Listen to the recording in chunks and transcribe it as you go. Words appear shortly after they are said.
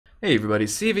Hey everybody,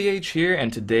 CVH here,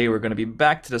 and today we're going to be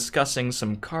back to discussing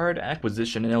some card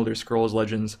acquisition in Elder Scrolls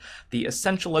Legends. The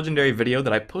Essential Legendary video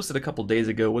that I posted a couple days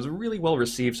ago was really well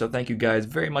received, so thank you guys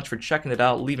very much for checking it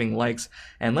out, leaving likes,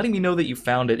 and letting me know that you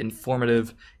found it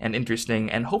informative and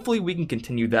interesting, and hopefully we can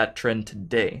continue that trend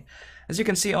today. As you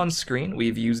can see on screen,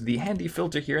 we've used the handy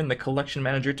filter here in the Collection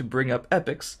Manager to bring up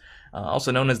epics,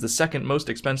 also known as the second most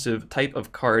expensive type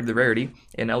of card, the rarity,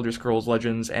 in Elder Scrolls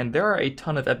Legends, and there are a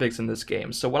ton of epics in this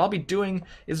game. So what I'll be doing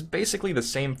is basically the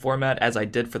same format as I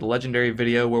did for the Legendary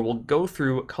video, where we'll go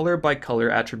through color by color,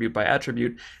 attribute by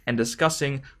attribute, and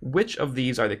discussing which of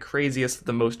these are the craziest,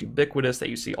 the most ubiquitous, that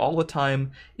you see all the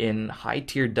time in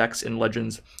high-tier decks in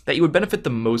Legends, that you would benefit the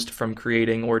most from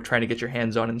creating or trying to get your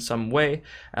hands on in some way.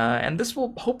 And this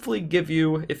will hopefully give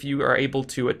you, if you are able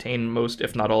to attain most,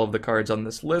 if not all of the cards on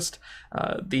this list,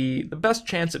 the best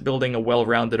chance at building a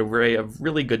well-rounded array of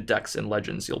really good decks in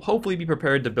Legends. You'll hopefully be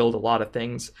prepared to build a lot of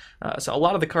things. So a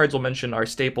lot of the cards we'll mention are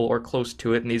staple or close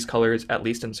to it in these colors, at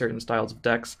least in certain styles of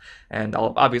decks. And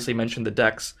I'll obviously mention the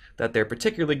decks that they're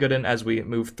particularly good in as we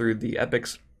move through the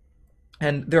epics.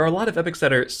 And there are a lot of epics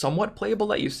that are somewhat playable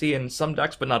that you see in some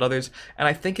decks but not others, and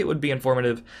I think it would be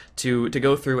informative to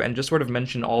go through and just sort of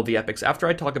mention all the epics after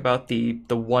I talk about the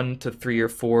 1 to 3 or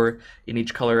 4 in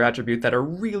each color attribute that are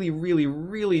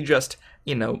really just,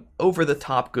 you know, over the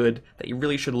top good that you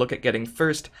really should look at getting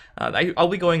first. I'll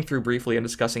be going through briefly and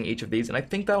discussing each of these, and I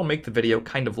think that'll make the video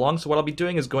kind of long, so what I'll be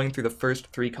doing is going through the first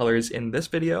 3 colors in this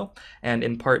video, and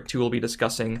in part 2 we'll be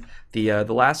discussing the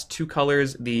last 2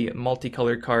 colors, the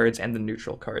multicolored cards, and the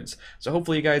neutral cards. So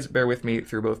hopefully you guys bear with me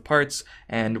through both parts,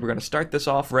 and we're going to start this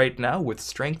off right now with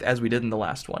Strength as we did in the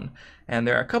last one. And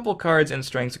there are a couple cards in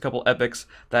Strengths, a couple epics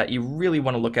that you really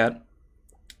want to look at.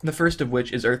 The first of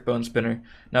which is Earthbone Spinner.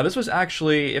 Now this was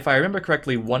actually, if I remember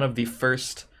correctly, one of the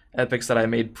first epics that I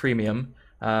made premium,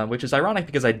 which is ironic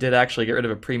because I did actually get rid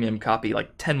of a premium copy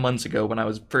like 10 months ago when I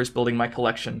was first building my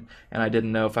collection, and I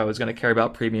didn't know if I was going to care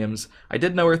about premiums. I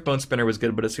did know Earthbone Spinner was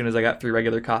good, but as soon as I got 3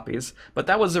 regular copies. But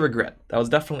that was a regret. That was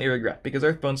definitely a regret, because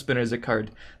Earthbone Spinner is a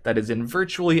card that is in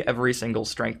virtually every single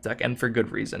strength deck, and for good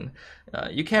reason.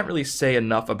 You can't really say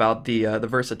enough about the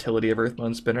versatility of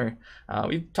Earthbone Spinner.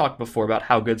 We've talked before about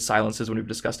how good Silence is when we've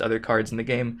discussed other cards in the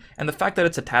game, and the fact that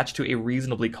it's attached to a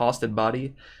reasonably costed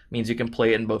body means you can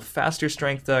play it in both faster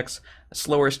strength decks,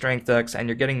 slower strength decks, and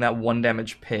you're getting that 1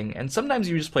 damage ping. And sometimes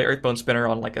you just play Earthbone Spinner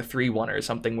on like a 3/1 or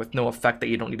something with no effect that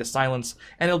you don't need to silence,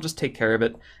 and it'll just take care of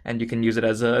it, and you can use it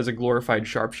as a glorified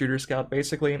sharpshooter scout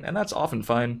basically, and that's often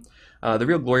fine. The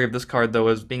real glory of this card, though,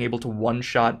 is being able to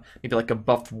one-shot maybe like a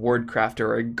buffed Wardcrafter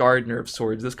or a Gardener of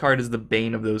Swords. This card is the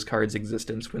bane of those cards'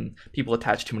 existence. When people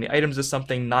attach too many items to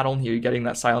something, not only are you getting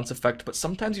that silence effect, but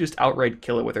sometimes you just outright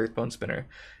kill it with Earthbone Spinner.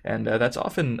 And that's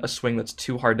often a swing that's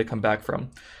too hard to come back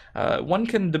from. One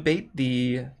can debate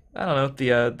the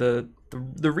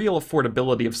real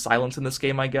affordability of silence in this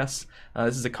game, I guess.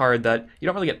 This is a card that you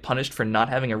don't really get punished for not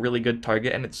having a really good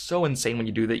target, and it's so insane when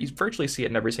you do that. You virtually see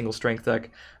it in every single strength deck.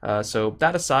 So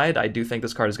that aside, I do think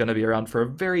this card is going to be around for a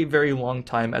very long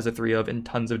time as a 3-of in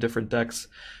tons of different decks.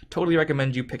 Totally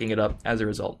recommend you picking it up as a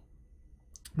result.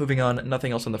 Moving on,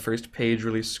 nothing else on the first page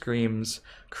really screams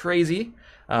crazy.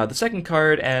 The second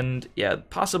card, and yeah,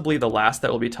 possibly the last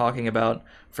that we'll be talking about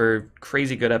for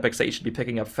crazy good epics that you should be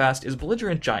picking up fast, is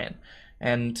Belligerent Giant.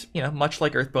 And, you know, much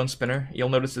like Earthbone Spinner, you'll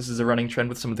notice this is a running trend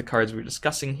with some of the cards we're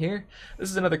discussing here.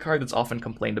 This is another card that's often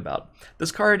complained about.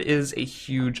 This card is a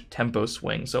huge tempo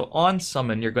swing, so on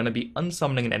summon, you're going to be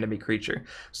unsummoning an enemy creature.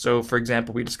 So, for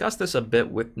example, we discussed this a bit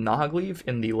with Nahagleave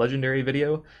in the Legendary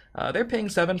video. They're paying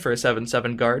 7 for a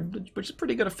 7/7 guard, which is a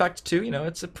pretty good effect too, you know,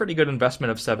 it's a pretty good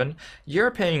investment of 7. You're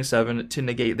paying 7 to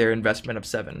negate their investment of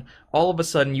 7. All of a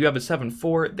sudden, you have a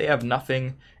 7/4, they have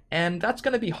nothing, and that's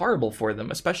going to be horrible for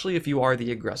them, especially if you are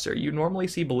the aggressor. You normally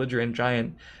see Belligerent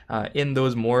Giant in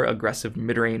those more aggressive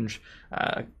mid-range,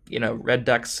 red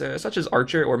decks, such as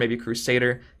Archer or maybe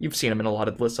Crusader. You've seen them in a lot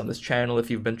of lists on this channel if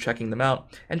you've been checking them out.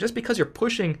 And just because you're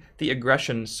pushing the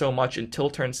aggression so much until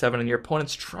turn 7 and your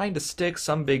opponent's trying to stick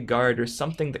some big guard or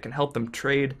something that can help them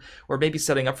trade, or maybe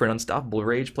setting up for an unstoppable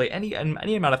rage play, any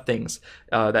amount of things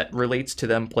that relates to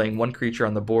them playing 1 creature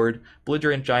on the board,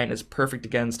 Belligerent Giant is perfect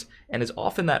against, and is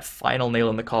often that final nail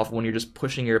in the coffin when you're just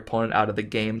pushing your opponent out of the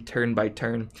game turn by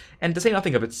turn. And to say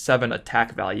nothing of its 7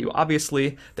 attack value,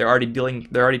 obviously they're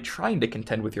already trying to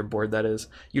contend with your board, that is.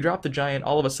 You drop the Giant,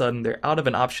 all of a sudden they're out of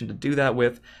an option to do that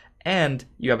with, and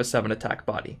you have a 7 attack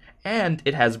body, and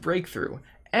it has breakthrough,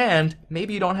 And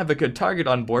maybe you don't have a good target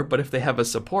on board, but if they have a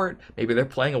support, maybe they're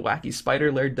playing a wacky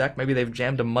Spider Lair deck, maybe they've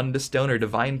jammed a Mundus Stone or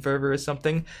Divine Fervor or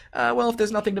something, well, if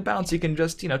there's nothing to bounce, you can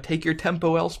just, take your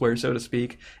tempo elsewhere, so to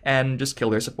speak, and just kill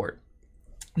their support.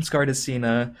 This card has seen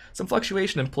some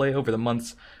fluctuation in play over the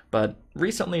months, but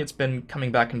recently it's been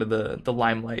coming back into the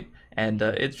limelight, and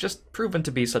it's just proven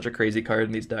to be such a crazy card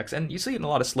in these decks. And you see it in a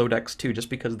lot of slow decks too, just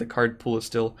because the card pool is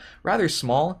still rather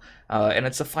small, and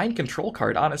it's a fine control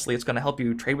card. Honestly, it's going to help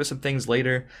you trade with some things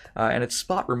later, and it's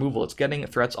spot removal. It's getting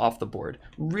threats off the board.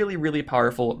 Really, really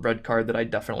powerful red card that I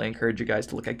definitely encourage you guys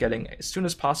to look at getting as soon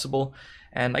as possible.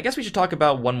 And I guess we should talk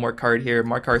about one more card here,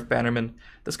 Markarth Bannerman.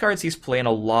 This card sees play in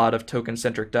a lot of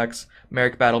token-centric decks.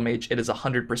 Merrick Battle Mage, it is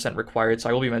 100% required, so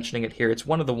I will be mentioning it here. It's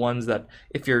one of the ones that,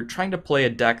 if you're trying to play a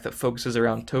deck that focuses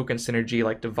around token synergy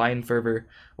like Divine Fervor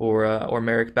or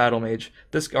Merrick Battle Mage,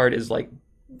 this card is like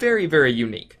very, very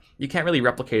unique. You can't really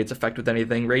replicate its effect with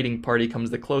anything. Raiding Party comes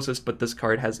the closest, but this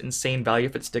card has insane value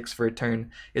if it sticks for a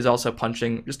turn, is also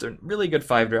punching, just a really good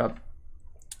 5-drop.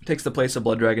 Takes the place of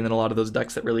Blood Dragon in a lot of those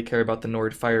decks that really care about the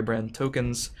Nord Firebrand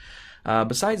tokens.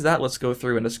 Besides that, let's go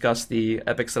through and discuss the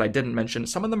epics that I didn't mention.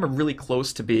 Some of them are really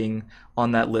close to being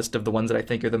on that list of the ones that I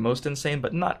think are the most insane,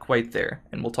 but not quite there,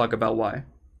 and we'll talk about why.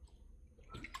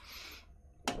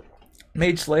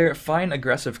 Mage Slayer, fine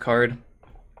aggressive card.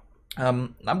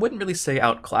 I wouldn't really say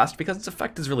outclassed because its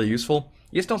effect is really useful.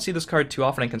 You just don't see this card too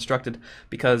often in Constructed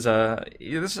because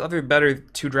this is other better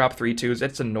 2-drop 3/2s.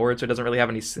 It's a Nord, so it doesn't really have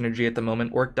any synergy at the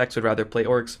moment. Orc decks would rather play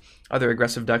Orcs. Other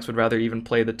aggressive decks would rather even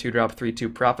play the 2-drop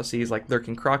 3/2 Prophecies like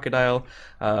Lurking Crocodile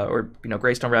or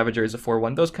Greystone Ravager is a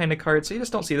 4/1, those kind of cards. So you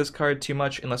just don't see this card too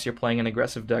much unless you're playing an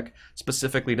aggressive deck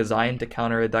specifically designed to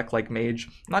counter a deck like Mage.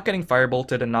 Not getting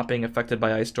Firebolted and not being affected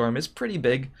by Ice Storm is pretty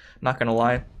big, not gonna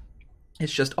lie.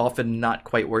 It's just often not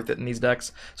quite worth it in these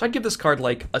decks. So I'd give this card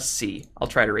like a C. I'll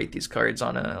try to rate these cards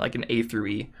on like an A through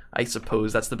E. I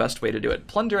suppose that's the best way to do it.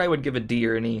 Plunder I would give a D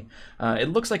or an E. It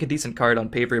looks like a decent card on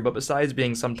paper, but besides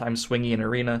being sometimes swingy in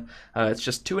Arena, it's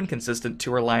just too inconsistent,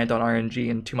 too reliant on RNG,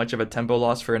 and too much of a tempo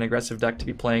loss for an aggressive deck to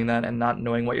be playing that and not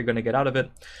knowing what you're going to get out of it.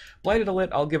 Blighted Elite,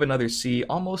 I'll give another C.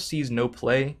 Almost sees no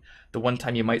play. The one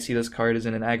time you might see this card is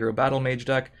in an aggro Battle Mage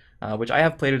deck, which I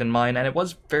have played it in mine, and it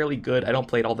was fairly good. I don't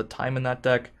play it all the time in that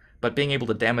deck, but being able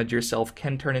to damage yourself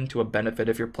can turn into a benefit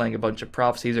if you're playing a bunch of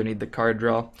Prophecies or need the card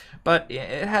draw. But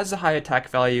it has a high attack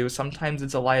value. Sometimes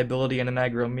it's a liability in an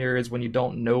aggro Mirrors when you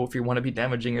don't know if you want to be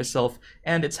damaging yourself,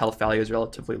 and its health value is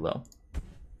relatively low.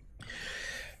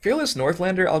 Fearless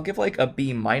Northlander, I'll give like a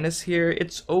B- here.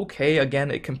 It's okay. Again,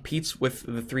 it competes with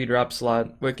the 3-drop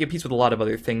slot. Well, it competes with a lot of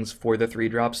other things for the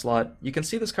 3-drop slot. You can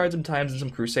see this card sometimes in some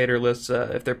Crusader lists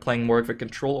if they're playing more of a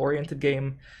control-oriented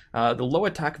game. The low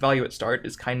attack value at start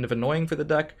is kind of annoying for the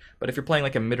deck, but if you're playing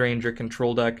like a mid-ranger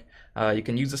control deck, you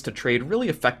can use this to trade really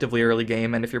effectively early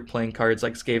game, and if you're playing cards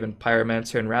like Skaven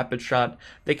Pyromancer and Rapid Shot,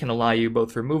 they can allow you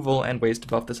both removal and ways to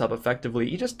buff this up effectively.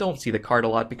 You just don't see the card a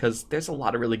lot because there's a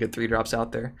lot of really good 3-drops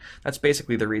out there. That's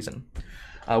basically the reason.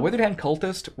 Withered Hand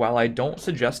Cultist, while I don't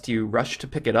suggest you rush to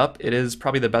pick it up, it is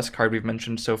probably the best card we've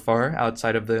mentioned so far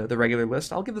outside of the regular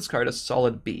list. I'll give this card a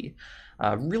solid B.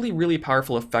 Really, really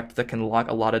powerful effect that can lock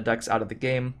a lot of decks out of the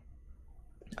game.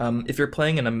 If you're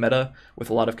playing in a meta with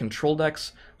a lot of control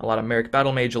decks, a lot of Merrick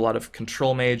Battle Mage, a lot of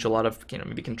Control Mage, a lot of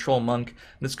maybe Control Monk,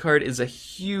 this card is a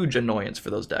huge annoyance for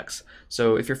those decks.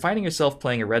 So if you're finding yourself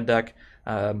playing a red deck,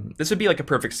 this would be like a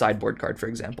perfect sideboard card, for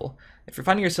example. If you're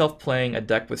finding yourself playing a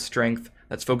deck with strength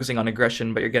that's focusing on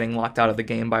aggression, but you're getting locked out of the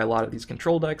game by a lot of these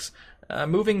control decks,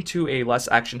 moving to a less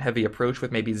action-heavy approach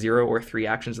with maybe 0 or 3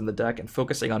 actions in the deck and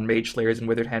focusing on Mage Slayers and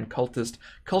Withered Hand Cultist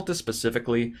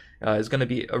specifically, is going to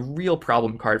be a real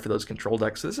problem card for those control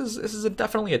decks. So this is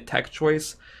definitely a tech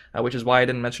choice, which is why I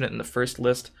didn't mention it in the first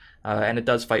list. And it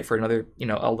does fight for another,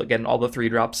 all the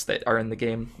 3-drops that are in the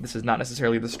game. This is not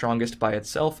necessarily the strongest by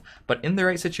itself, but in the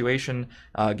right situation,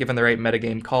 given the right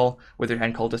metagame call, Withered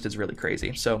Hand Cultist is really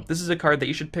crazy. So this is a card that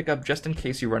you should pick up just in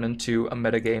case you run into a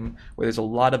metagame where there's a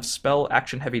lot of spell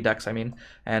action-heavy decks,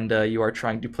 and you are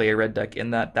trying to play a red deck in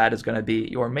that. That is going to be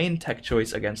your main tech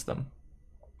choice against them.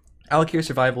 Alakir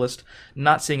Survivalist,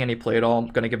 not seeing any play at all. I'm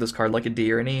going to give this card like a D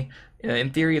or an E. In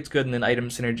theory, it's good in an item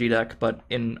synergy deck, but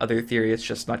in other theory, it's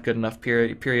just not good enough,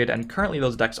 period. And currently,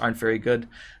 those decks aren't very good.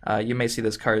 You may see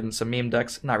this card in some meme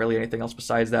decks, not really anything else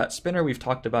besides that. Spinner, we've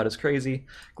talked about, is crazy.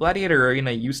 Gladiator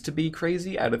Arena used to be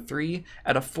crazy at a 3.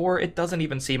 At a 4, it doesn't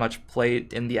even see much play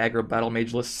in the aggro Battle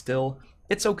Mage list still.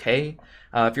 It's okay.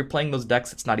 If you're playing those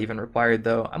decks, it's not even required,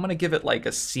 though. I'm going to give it like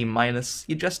a C-.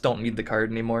 You just don't need the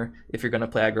card anymore if you're going to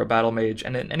play aggro Battle Mage,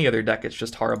 and in any other deck, it's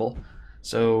just horrible.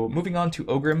 So, moving on to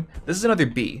Ogrim. This is another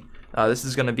B. This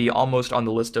is going to be almost on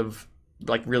the list of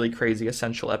like really crazy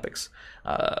essential epics.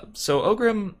 So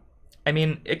Ogrim, I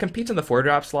mean, it competes in the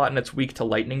 4-drop slot and it's weak to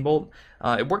Lightning Bolt.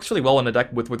 It works really well in a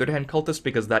deck with Withered Hand Cultist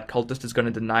because that Cultist is going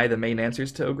to deny the main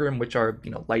answers to Ogrim, which are,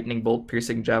 Lightning Bolt,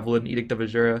 Piercing Javelin, Edict of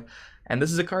Azura. And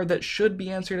this is a card that should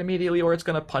be answered immediately or it's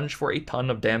going to punch for a ton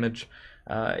of damage.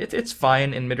 It's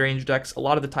fine in mid-range decks. A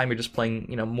lot of the time you're just playing,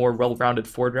 more well-rounded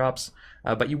 4-drops.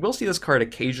 But you will see this card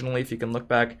occasionally. If you can look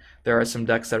back, there are some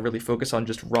decks that really focus on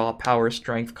just raw power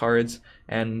strength cards,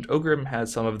 and Ogrim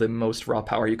has some of the most raw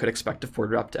power you could expect a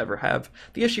 4-drop to ever have.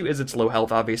 The issue is its low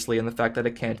health, obviously, and the fact that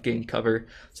it can't gain cover.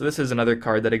 So this is another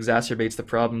card that exacerbates the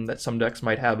problem that some decks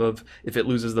might have of if it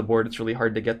loses the board, it's really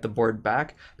hard to get the board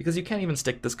back, because you can't even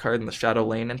stick this card in the shadow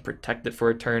lane and protect it for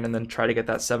a turn and then try to get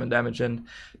that 7 damage in.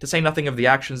 To say nothing of the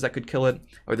actions that could kill it,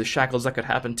 or the shackles that could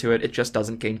happen to it, it just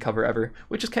doesn't gain cover ever,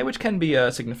 which can be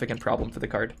a significant problem for the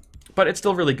card. But it's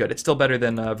still really good. It's still better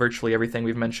than virtually everything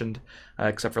we've mentioned,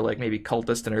 except for like maybe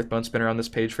Cultist and Earthbone Spinner on this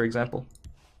page, for example.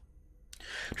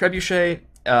 Trebuchet,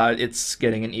 it's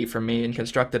getting an E from me. In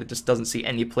Constructed, it just doesn't see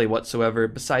any play whatsoever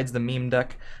besides the meme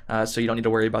deck, so you don't need to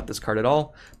worry about this card at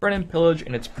all. Burn and Pillage,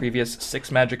 in its previous 6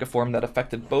 Magicka form that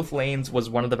affected both lanes, was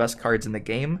one of the best cards in the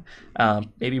game.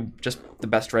 Maybe just the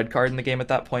best red card in the game at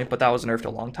that point, but that was nerfed a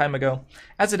long time ago.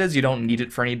 As it is, you don't need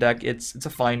it for any deck. It's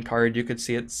a fine card. You could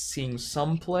see it seeing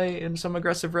some play in some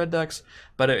aggressive red decks,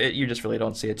 but you just really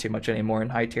don't see it too much anymore in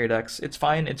high tier decks. It's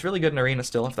fine. It's really good in Arena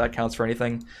still, if that counts for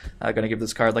anything. Gonna give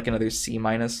this card like another C-.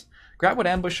 Gratwood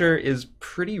Ambusher is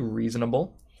pretty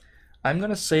reasonable. I'm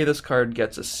gonna say this card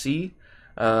gets a C.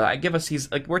 I give a C's.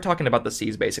 Like, we're talking about the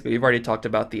C's basically. We've already talked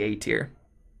about the A tier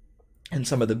and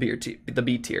some of the B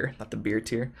tier, not the beer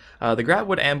tier. The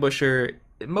Gratwood Ambusher,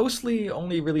 mostly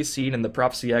only really seen in the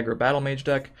Prophecy Aggro Battle Mage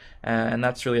deck, and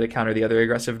that's really to counter the other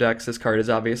aggressive decks. This card is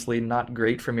obviously not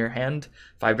great from your hand.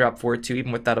 5-drop 4/2,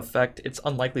 even with that effect, it's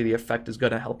unlikely the effect is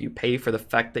going to help you pay for the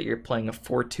fact that you're playing a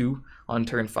 4/2 on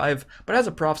turn 5, but as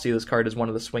a Prophecy, this card is one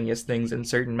of the swingiest things in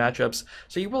certain matchups,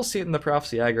 so you will see it in the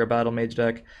Prophecy Aggro Battle Mage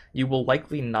deck. You will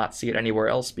likely not see it anywhere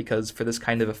else, because for this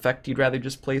kind of effect, you'd rather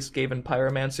just play Skaven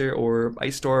Pyromancer or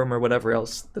Ice Storm or whatever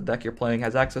else the deck you're playing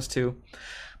has access to.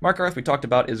 Markarth, we talked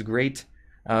about, is great.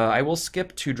 I will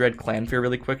skip to Dread Clanfear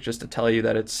really quick just to tell you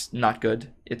that it's not good.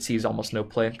 It sees almost no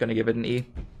play. I'm going to give it an E.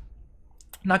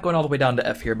 Not going all the way down to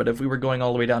F here, but if we were going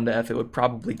all the way down to F, it would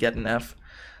probably get an F.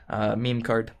 Meme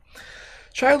card.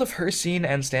 Child of Hircine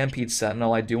and Stampede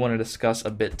Sentinel I do want to discuss a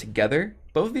bit together.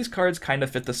 Both of these cards kind of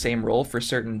fit the same role for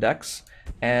certain decks,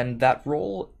 and that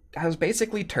role has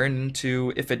basically turned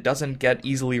into, if it doesn't get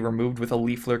easily removed with a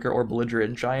Leaf Lurker or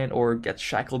Belligerent Giant, or gets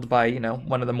shackled by,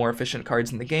 one of the more efficient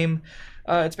cards in the game,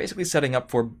 it's basically setting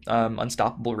up for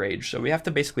Unstoppable Rage. So we have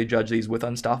to basically judge these with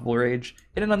Unstoppable Rage.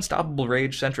 In an Unstoppable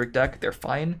Rage-centric deck, they're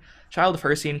fine. Child of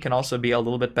Hircine can also be a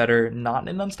little bit better not in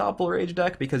an Unstoppable Rage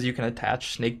deck, because you can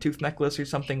attach Snaketooth Necklace or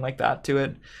something like that to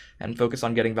it, and focus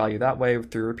on getting value that way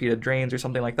through repeated drains or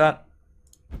something like that.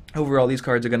 Overall, these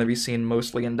cards are going to be seen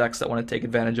mostly in decks that want to take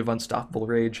advantage of Unstoppable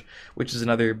Rage, which is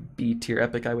another B tier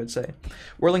epic, I would say.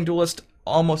 Whirling Duelist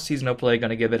almost sees no play. Going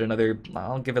to give it another,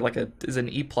 I'll give it like is an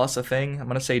E+ a thing? I'm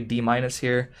going to say D-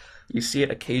 here. You see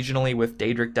it occasionally with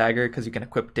Daedric Dagger, because you can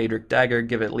equip Daedric Dagger,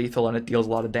 give it lethal, and it deals a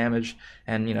lot of damage,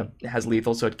 and, it has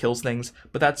lethal, so it kills things.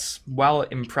 But that's, while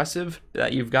impressive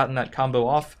that you've gotten that combo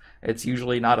off, it's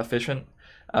usually not efficient.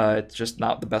 It's just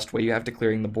not the best way you have to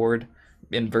clearing the board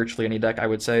in virtually any deck, I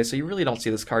would say, so you really don't see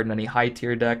this card in any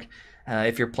high-tier deck.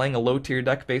 If you're playing a low-tier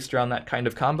deck based around that kind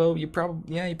of combo, you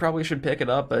probably should pick it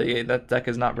up, but that deck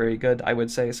is not very good, I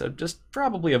would say, so just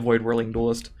probably avoid Whirling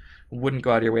Duelist. Wouldn't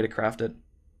go out of your way to craft it.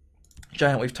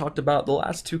 Giant, we've talked about. The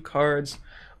last 2 cards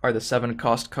are the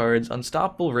 7-cost cards,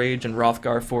 Unstoppable Rage and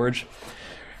Hrothgar Forge.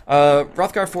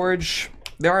 Hrothgar Forge,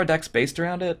 there are decks based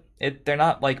around it. They're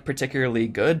not like particularly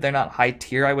good. They're not high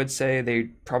tier, I would say. They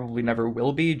probably never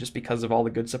will be, just because of all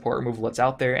the good support removal that's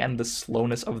out there and the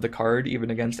slowness of the card, even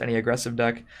against any aggressive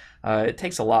deck. It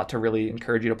takes a lot to really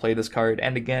encourage you to play this card.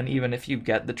 And again, even if you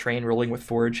get the train rolling with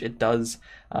Forge, it does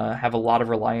have a lot of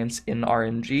reliance in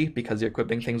RNG, because you're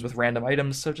equipping things with random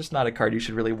items, so just not a card you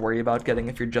should really worry about getting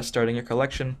if you're just starting your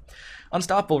collection.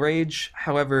 Unstoppable Rage,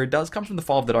 however, does come from the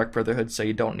Fall of the Dark Brotherhood, so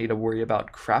you don't need to worry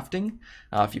about crafting.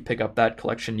 If you pick up that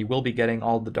collection, you will be getting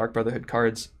all the Dark Brotherhood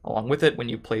cards along with it when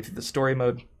you play through the story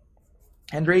mode.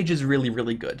 And Rage is really,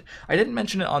 really good. I didn't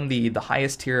mention it on the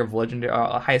highest tier of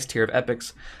highest tier of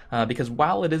epics, because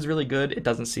while it is really good, it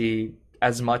doesn't see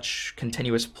as much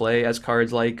continuous play as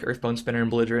cards like Earthbone Spinner and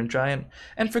Belligerent Giant,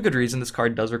 and for good reason. This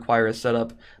card does require a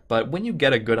setup, but when you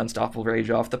get a good Unstoppable Rage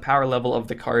off, the power level of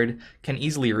the card can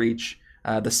easily reach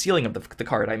the ceiling of the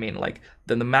card, I mean, like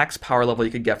the max power level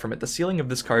you could get from it. The ceiling of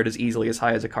this card is easily as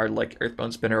high as a card like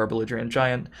Earthbone Spinner or Belligerent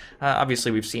Giant.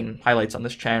 Obviously, we've seen highlights on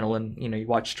this channel, and you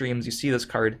watch streams, you see this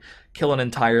card kill an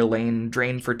entire lane,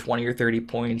 drain for 20 or 30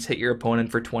 points, hit your opponent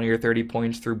for 20 or 30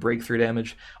 points through breakthrough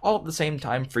damage, all at the same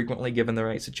time, frequently, given the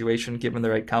right situation, given the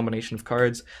right combination of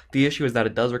cards. The issue is that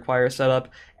it does require setup,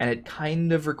 and it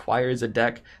kind of requires a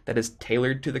deck that is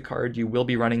tailored to the card. You will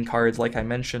be running cards, like I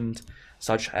mentioned,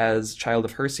 such as Child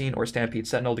of Hersine or Stampede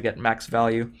Sentinel to get max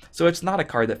value, so it's not a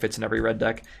card that fits in every red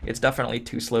deck. It's definitely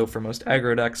too slow for most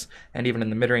aggro decks, and even in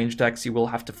the mid-range decks you will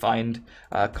have to find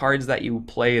cards that you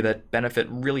play that benefit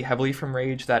really heavily from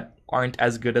Rage that aren't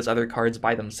as good as other cards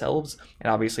by themselves,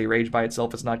 and obviously Rage by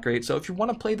itself is not great, so if you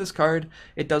want to play this card,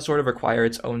 it does sort of require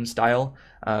its own style.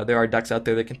 There are decks out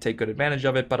there that can take good advantage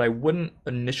of it, but I wouldn't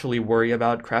initially worry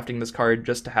about crafting this card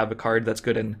just to have a card that's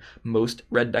good in most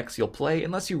red decks you'll play,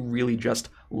 unless you really just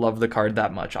love the card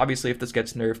that much. Obviously, if this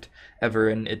gets nerfed ever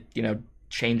and it,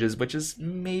 changes, which is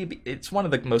maybe, it's one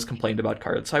of the most complained about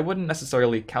cards, so I wouldn't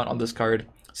necessarily count on this card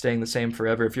staying the same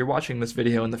forever. If you're watching this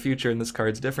video in the future and this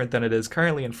card's different than it is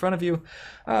currently in front of you,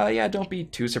 yeah, don't be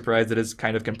too surprised that it's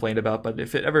kind of complained about, but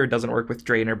if it ever doesn't work with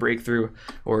Drain or Breakthrough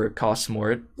or costs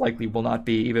more, it likely will not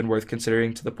be even worth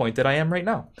considering to the point that I am right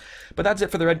now. But that's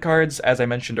it for the red cards. As I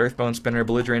mentioned, Earthbone Spinner,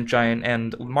 Belligerent Giant,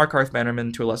 and Markarth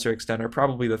Bannerman to a lesser extent are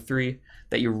probably the three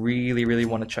that you really, really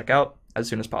want to check out as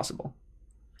soon as possible.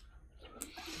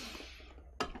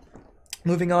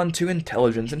 Moving on to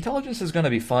Intelligence. Intelligence is going to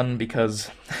be fun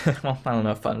because, well, I don't know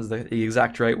if fun is the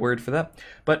exact right word for that,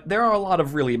 but there are a lot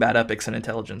of really bad epics in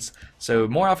Intelligence, so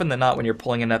more often than not when you're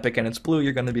pulling an epic and it's blue,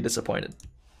 you're going to be disappointed.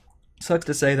 Sucks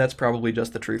to say, that's probably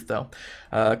just the truth though.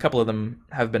 A couple of them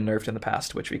have been nerfed in the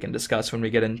past, which we can discuss when we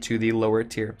get into the lower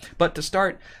tier. But to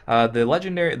start,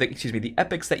 the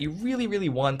epics that you really, really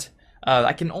want,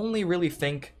 I can only really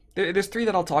think, there's three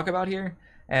that I'll talk about here,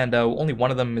 and only one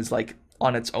of them is like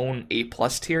on its own A+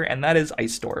 tier, and that is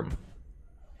Ice Storm.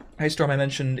 Ice Storm I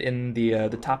mentioned in the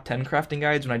top 10 crafting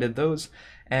guides when I did those,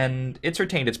 and it's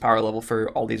retained its power level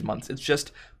for all these months. It's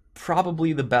just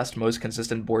probably the best, most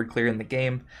consistent board clear in the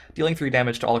game, dealing 3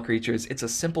 damage to all creatures. It's a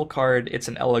simple card, it's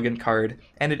an elegant card,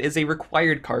 and it is a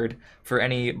required card for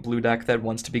any blue deck that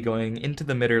wants to be going into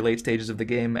the mid or late stages of the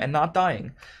game and not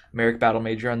dying. Merrick Battle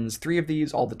Mage runs 3 of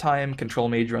these all the time, Control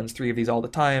Mage runs 3 of these all the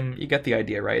time. You get the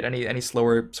idea, right? Any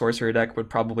slower Sorcerer deck would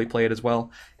probably play it as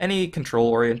well. Any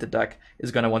control-oriented deck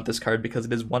is going to want this card because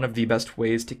it is one of the best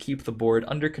ways to keep the board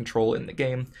under control in the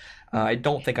game. I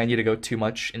don't think I need to go too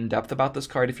much in depth about this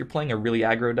card. If you're playing a really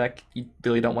aggro deck, you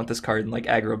really don't want this card in like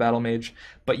aggro Battle Mage,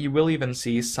 but you will even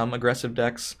see some aggressive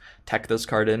decks tech this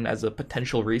card in as a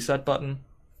potential reset button.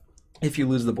 If you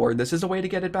lose the board, this is a way to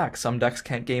get it back. Some decks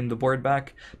can't game the board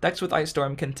back. Decks with Ice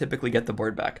Storm can typically get the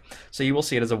board back. So you will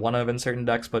see it as a one-of in certain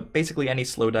decks, but basically any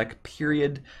slow deck,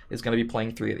 period, is going to be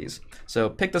playing 3 of these. So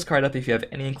pick this card up if you have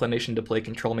any inclination to play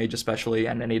Control Mage especially,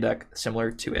 and any deck similar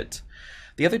to it.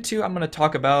 The other two I'm going to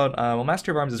talk about, well,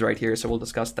 Master of Arms is right here, so we'll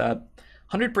discuss that.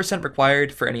 100%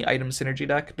 required for any item synergy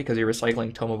deck, because you're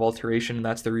recycling Tome of Alteration, and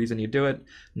that's the reason you do it.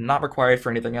 Not required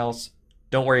for anything else.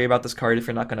 Don't worry about this card if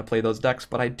you're not going to play those decks,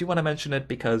 but I do want to mention it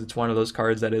because it's one of those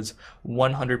cards that is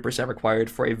 100%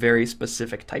 required for a very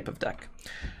specific type of deck.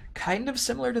 Kind of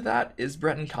similar to that is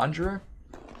Breton Conjurer.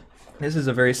 This is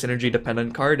a very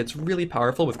synergy-dependent card. It's really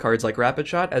powerful with cards like Rapid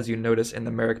Shot, as you notice in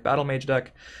the Merrick Battle Mage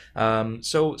deck.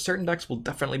 So certain decks will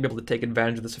definitely be able to take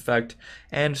advantage of this effect,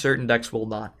 and certain decks will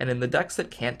not. And in the decks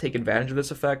that can't take advantage of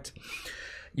this effect,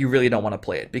 you really don't want to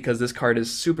play it, because this card is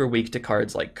super weak to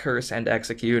cards like Curse and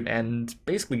Execute, and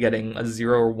basically getting a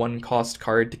 0 or 1 cost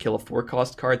card to kill a 4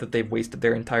 cost card that they've wasted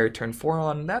their entire turn 4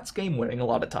 on, that's game winning a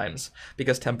lot of times,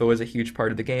 because tempo is a huge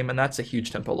part of the game, and that's a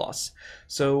huge tempo loss.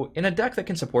 So in a deck that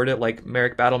can support it, like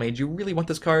Merrick Battle Mage, you really want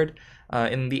this card.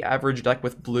 In the average deck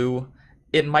with blue,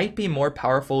 it might be more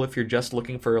powerful if you're just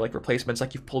looking for like replacements,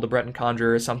 like you've pulled a Breton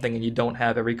Conjurer or something and you don't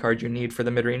have every card you need for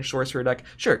the mid-range Sorcerer deck.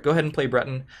 Sure, go ahead and play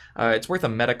Breton. It's worth a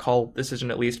meta call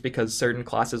decision at least, because certain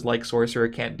classes like Sorcerer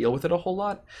can't deal with it a whole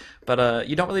lot. But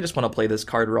you don't really just want to play this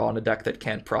card raw in a deck that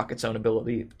can't proc its own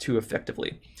ability too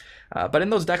effectively. But in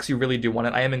those decks, you really do want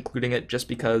it. I am including it just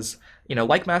because, you know,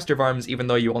 like Master of Arms, even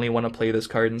though you only want to play this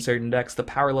card in certain decks, the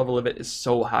power level of it is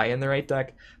so high in the right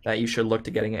deck that you should look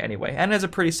to getting it anyway. And it has a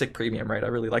pretty sick premium, right? I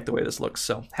really like the way this looks,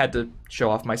 so had to show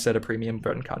off my set of premium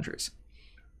Breton Conjurers.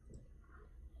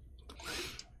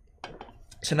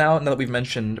 So now that we've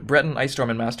mentioned Breton, Ice Storm,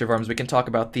 and Master of Arms, we can talk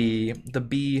about the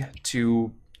B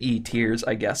to E tiers,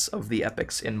 I guess, of the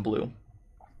epics in blue.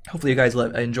 Hopefully you guys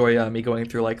enjoy me going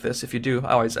through like this. If you do,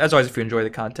 as always, if you enjoy the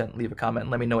content, leave a comment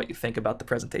and let me know what you think about the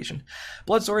presentation.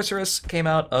 Blood Sorceress came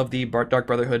out of the Dark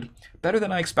Brotherhood. Better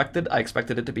than I expected. I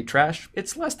expected it to be trash.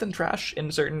 It's less than trash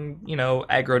in certain,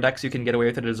 aggro decks. You can get away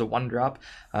with it as a 1-drop.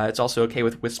 It's also okay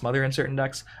with Smother in certain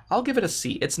decks. I'll give it a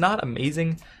C. It's not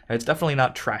amazing. It's definitely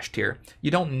not trash tier. You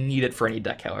don't need it for any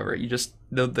deck, however. You just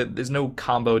there's no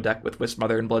combo deck with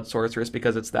Smother and Blood Sorceress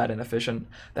because it's that inefficient,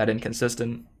 that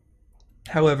inconsistent.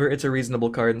 However, it's a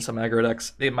reasonable card in some aggro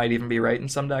decks. It might even be right in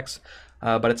some decks,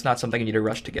 but it's not something you need to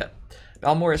rush to get.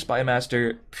 Balmora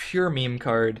Spymaster, pure meme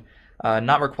card,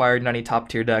 not required in any top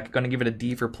tier deck. Going to give it a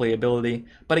D for playability,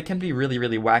 but it can be really,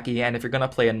 really wacky, and if you're going to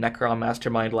play a Necrom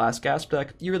Mastermind Last Gasp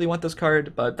deck, you really want this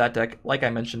card, but that deck, like I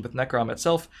mentioned with Necrom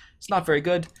itself, it's not very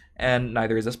good, and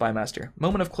neither is a Spymaster.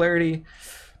 Moment of Clarity,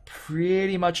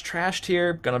 pretty much trashed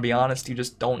here. Gonna be honest, you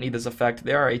just don't need this effect.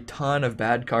 There are a ton of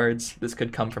bad cards. This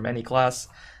could come from any class.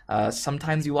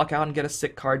 Sometimes you luck out and get a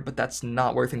sick card, but that's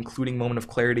not worth including Moment of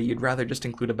Clarity. You'd rather just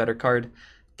include a better card.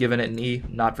 Given it an E,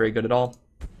 not very good at all.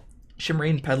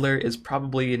 Shimmering Peddler is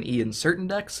probably an E in certain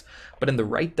decks, but in the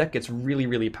right deck it's really,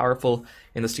 really powerful.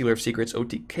 In the Stealer of Secrets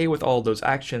OTK with all those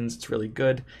actions, it's really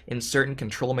good. In certain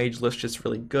Control Mage lists, it's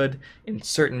really good. In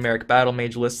certain Merrick Battle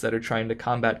Mage lists that are trying to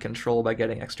combat control by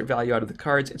getting extra value out of the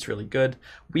cards, it's really good.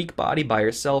 Weak Body by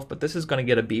yourself, but this is going to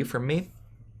get a B from me.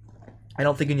 I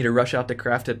don't think you need to rush out to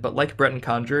craft it, but like Breton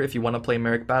Conjurer, if you want to play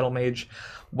Merrick Battle Mage,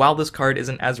 while this card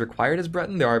isn't as required as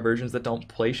Breton, there are versions that don't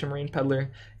play Shimmering Peddler.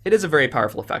 It is a very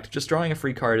powerful effect. Just drawing a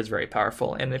free card is very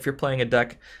powerful, and if you're playing a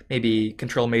deck, maybe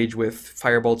Control Mage with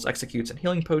Firebolts, Executes, and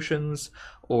Healing Potions,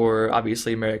 or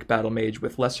obviously Merrick Battle Mage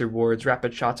with Lesser Wards,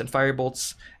 Rapid Shots, and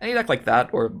Firebolts, any deck like that,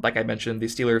 or like I mentioned, the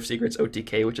Stealer of Secrets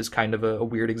OTK, which is kind of a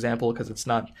weird example because it's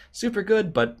not super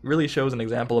good, but really shows an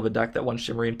example of a deck that wants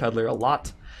Shimmering Peddler a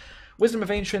lot. Wisdom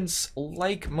of Ancients,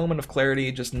 like Moment of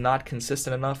Clarity, just not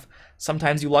consistent enough.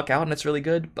 Sometimes you luck out and it's really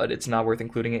good, but it's not worth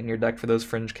including it in your deck for those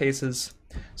fringe cases.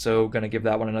 So gonna give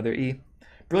that one another E.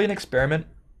 Brilliant Experiment.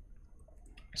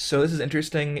 So this is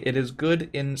interesting. It is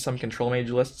good in some Control Mage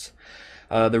lists.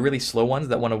 The really slow ones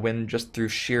that want to win just through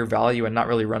sheer value and not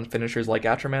really run finishers like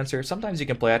Atromancer. Sometimes you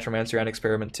can play Atromancer and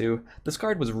Experiment too. This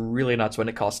card was really nuts when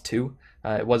it cost 2.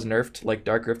 It was nerfed, like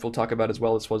Dark Rift we'll talk about as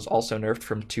well. This was also nerfed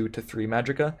from 2 to 3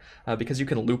 Magicka. Because you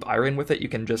can loop Iron with it, you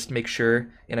can just make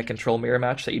sure in a control mirror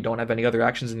match that you don't have any other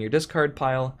actions in your discard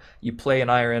pile. You play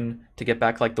an Iron to get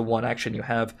back like the one action you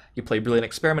have. You play Brilliant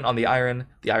Experiment on the Iron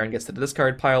gets to the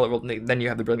discard pile. Then you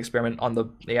have the Brilliant Experiment on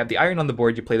you have the Iron on the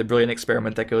board, you play the Brilliant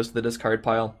Experiment that goes to the discard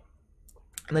pile.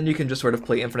 And then you can just sort of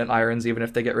play infinite Irons even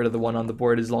if they get rid of the one on the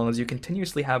board, as long as you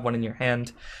continuously have one in your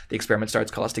hand. The experiment starts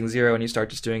costing 0 and you start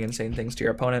just doing insane things to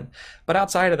your opponent. But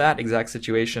outside of that exact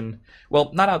situation,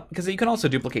 well, not out, because you can also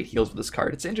duplicate heals with this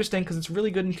card. It's interesting because it's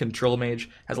really good in Control Mage,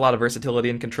 has a lot of versatility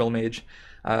in Control Mage,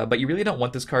 but you really don't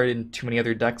want this card in too many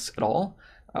other decks at all.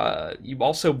 You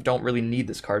also don't really need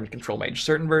this card in Control Mage.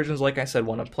 Certain versions, like I said,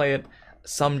 want to play it.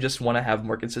 Some just want to have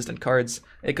more consistent cards.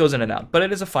 It goes in and out, but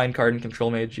it is a fine card in Control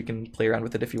Mage. You can play around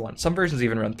with it if you want. Some versions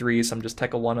even run 3, some just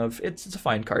tech a 1 of. It's a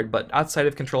fine card, but outside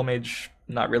of Control Mage,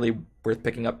 not really worth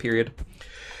picking up, period.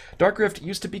 Dark Rift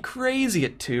used to be crazy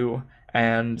at 2,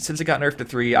 and since it got nerfed to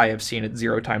 3, I have seen it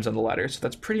 0 times on the ladder, so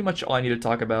that's pretty much all I need to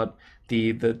talk about.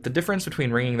 The difference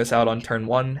between ringing this out on turn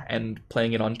 1 and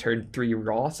playing it on turn 3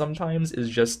 raw sometimes is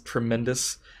just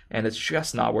tremendous, and it's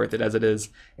just not worth it as it is.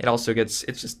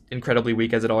 It's just incredibly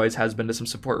weak, as it always has been, to some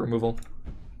support removal.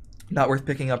 Not worth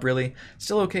picking up, really.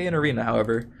 Still okay in Arena,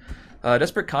 however.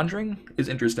 Desperate Conjuring is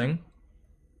interesting.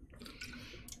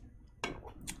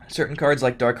 Certain cards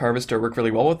like Dark Harvester work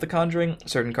really well with the Conjuring,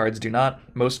 certain cards do not.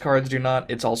 Most cards do not.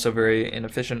 It's also very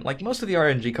inefficient. Like, most of the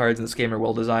RNG cards in this game are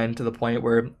well designed to the point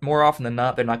where, more often than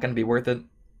not, they're not going to be worth it.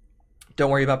 Don't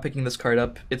worry about picking this card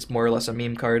up, it's more or less a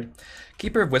meme card.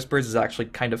 Keeper of Whispers is actually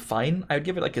kind of fine. I would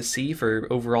give it like a C for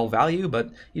overall value, but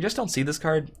you just don't see this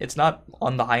card. It's not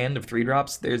on the high end of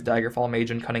 3-drops. There's Daggerfall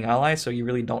Mage and Cunning Ally, so you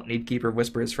really don't need Keeper of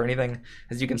Whispers for anything.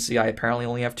 As you can see, I apparently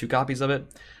only have 2 copies of it.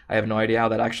 I have no idea how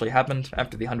that actually happened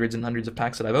after the hundreds and hundreds of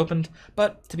packs that I've opened,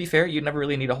 but to be fair, you never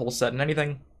really need a whole set in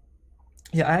anything.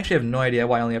 Yeah, I actually have no idea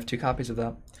why I only have 2 copies of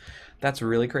that. That's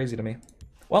really crazy to me.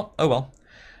 Well, oh well.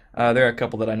 There are a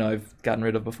couple that I know I've gotten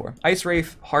rid of before. Ice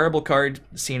Wraith, horrible card,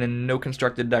 seen in no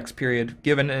constructed decks, period.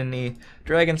 Given in the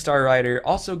Dragon Star Rider,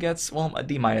 also gets, well, a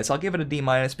D-. I'll give it a D-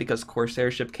 because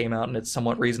Corsairship came out and it's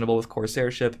somewhat reasonable with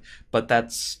Corsairship, but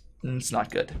it's not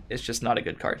good. It's just not a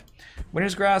good card.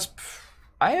 Winter's Grasp,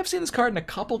 I have seen this card in a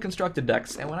couple constructed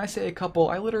decks, and when I say a couple,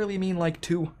 I literally mean like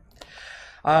 2.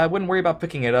 I wouldn't worry about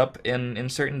picking it up. In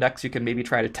certain decks, you can maybe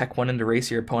try to tech one into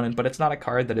race your opponent, but it's not a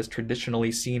card that is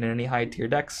traditionally seen in any high-tier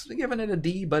decks. Giving it a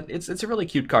D, but it's a really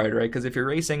cute card, right? Because if you're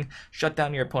racing, shut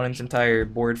down your opponent's entire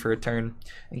board for a turn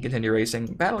and continue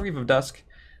racing. Battle Reeve of Dusk,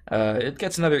 it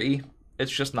gets another E.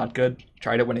 It's just not good.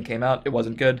 Tried it when it came out, it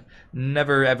wasn't good.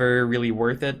 Never ever really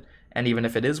worth it, and even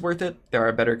if it is worth it, there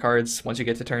are better cards once you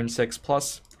get to turn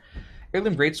 6+.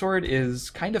 Heirloom Greatsword is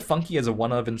kind of funky as a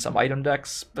one-of in some item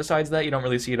decks. Besides that, you don't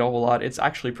really see it a whole lot. It's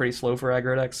actually pretty slow for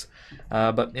aggro decks,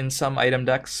 but in some item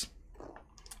decks,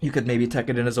 you could maybe tech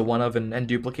it in as a one-of and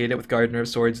duplicate it with Gardener of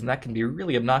Swords, and that can be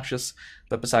really obnoxious,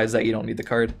 but besides that, you don't need the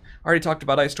card. Already talked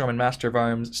about Ice Storm and Master of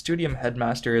Arms. Studium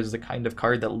Headmaster is the kind of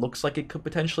card that looks like it could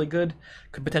potentially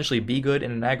be good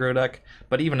in an aggro deck,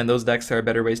 but even in those decks, there are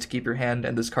better ways to keep your hand,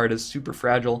 and this card is super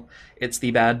fragile. It's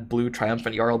the bad blue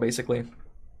Triumphant Jarl, basically.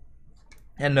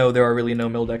 And no, there are really no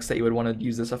mill decks that you would want to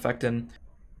use this effect in.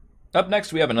 Up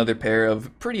next, we have another pair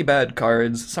of pretty bad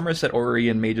cards, Somerset Orrery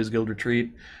and Mage's Guild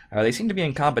Retreat. They seem to be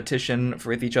in competition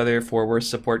with each other for worst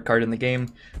support card in the game.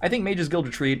 I think Mage's Guild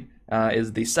Retreat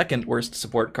is the second worst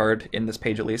support card in this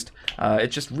page, at least.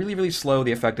 It's just really, really slow.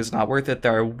 The effect is not worth it.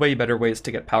 There are way better ways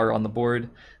to get power on the board.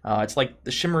 It's like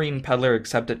the Shimmerine Peddler,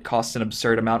 except it costs an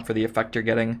absurd amount for the effect you're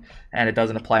getting, and it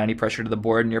doesn't apply any pressure to the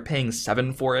board, and you're paying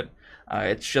 7 for it.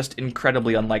 It's just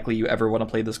incredibly unlikely you ever want to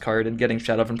play this card, and getting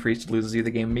Shadowfen Priest loses you the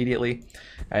game immediately,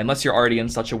 unless you're already in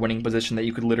such a winning position that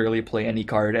you could literally play any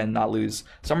card and not lose.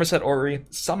 Somerset Orrery,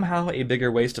 somehow a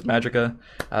bigger waste of Magicka.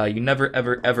 You never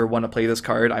ever want to play this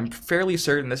card. I'm fairly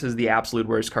certain this is the absolute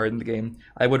worst card in the game.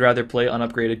 I would rather play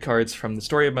unupgraded cards from the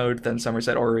story mode than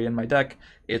Somerset Orrery in my deck.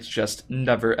 It's just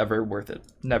never ever worth it.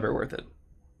 Never worth it.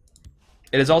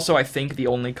 It is also, I think, the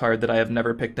only card that I have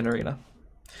never picked in Arena,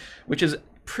 which is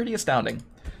pretty astounding.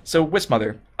 So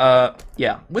Wismother,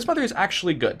 yeah, Wismother is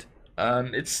actually good.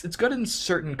 It's good in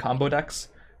certain combo decks.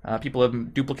 People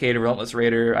have duplicated Relentless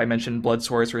Raider. I mentioned Blood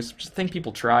Sorceress, which I think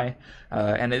people try,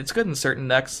 and it's good in certain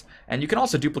decks. And you can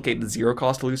also duplicate the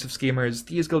zero-cost Elusive Schemers,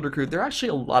 TES Guild Recruit. There are actually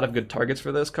a lot of good targets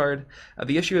for this card.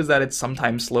 The issue is that it's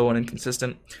sometimes slow and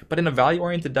inconsistent, but in a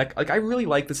value-oriented deck, like I really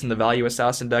like this in the Value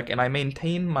Assassin deck, and I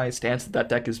maintain my stance that that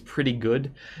deck is pretty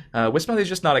good. Wismother is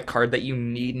just not a card that you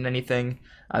need in anything.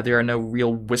 There are no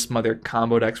real Wismother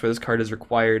combo decks where this card is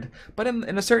required, but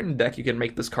in a certain deck you can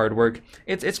make this card work.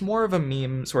 It's more of a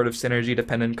meme sort of synergy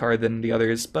dependent card than the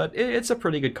others, but it's a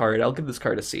pretty good card. I'll give this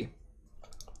card a C.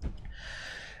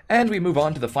 And we move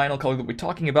on to the final color that we're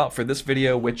talking about for this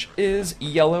video, which is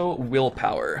Yellow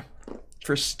Willpower.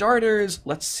 For starters,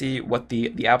 let's see what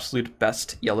the absolute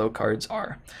best yellow cards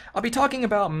are. I'll be talking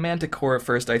about Manticore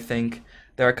first, I think.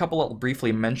 There are a couple I'll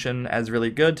briefly mention as really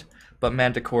good, but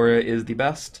Manticore is the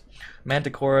best.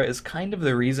 Manticore is kind of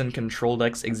the reason control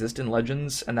decks exist in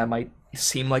Legends, and that might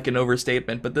seem like an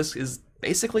overstatement, but this is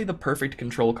basically the perfect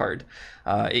control card.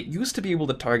 It used to be able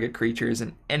to target creatures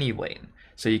in any lane,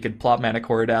 so you could plop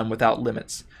Manticore down without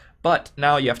limits. But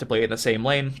now you have to play it in the same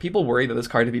lane. People worry that this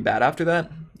card would be bad after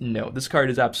that. No, this card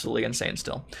is absolutely insane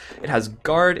still. It has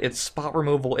guard, it's spot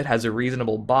removal, it has a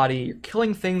reasonable body. You're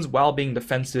killing things while being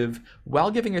defensive,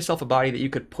 while giving yourself a body that you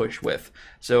could push with.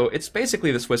 So it's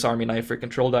basically the Swiss Army knife for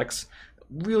control decks.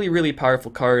 Really, really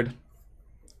powerful card.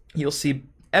 You'll see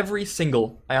every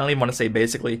single, I don't even want to say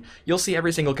basically, you'll see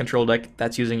every single control deck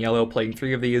that's using yellow playing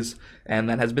 3 of these, and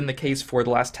that has been the case for the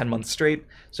last 10 months straight.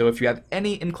 So if you have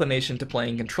any inclination to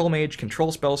playing Control Mage,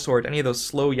 Control Spell Sword, any of those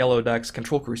slow yellow decks,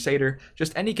 Control Crusader,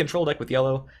 just any control deck with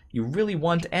yellow, you really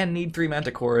want and need 3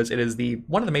 Manticores. It is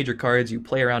one of the major cards you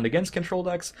play around against control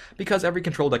decks, because every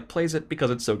control deck plays it because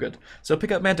it's so good. So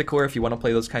pick up Manticore if you want to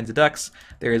play those kinds of decks.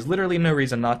 There is literally no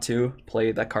reason not to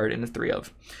play that card in a 3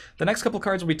 of. The next couple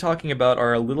cards we'll be talking about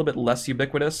are a little bit less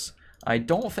ubiquitous. I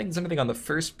don't think there's anything on the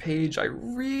first page I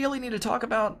really need to talk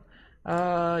about.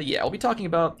 Yeah, I'll be talking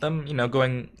about them,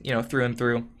 going, through and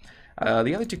through.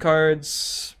 The other 2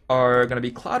 cards are going to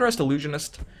be Cloudrust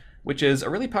Illusionist, which is a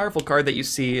really powerful card that you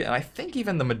see, and I think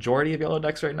even the majority of yellow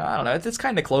decks right now, I don't know, it's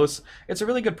kind of close. It's a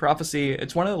really good Prophecy.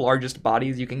 It's one of the largest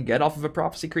bodies you can get off of a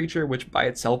Prophecy creature, which by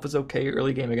itself is okay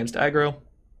early game against aggro.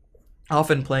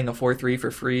 Often playing a 4/3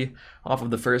 for free off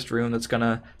of the first rune that's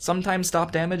gonna sometimes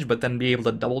stop damage, but then be able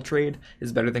to double trade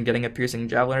is better than getting a Piercing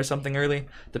Javelin or something early,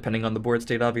 depending on the board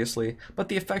state obviously, but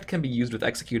the effect can be used with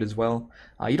Execute as well.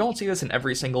 You don't see this in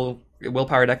every single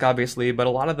Willpower deck obviously, but a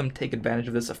lot of them take advantage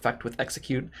of this effect with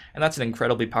Execute, and that's an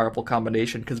incredibly powerful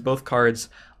combination because both cards,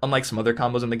 unlike some other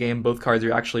combos in the game, both cards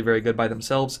are actually very good by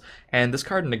themselves, and this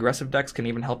card in aggressive decks can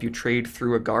even help you trade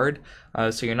through a guard,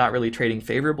 so you're not really trading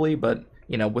favorably, but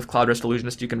you know, with Cloud Rest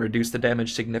Illusionist, you can reduce the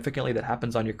damage significantly that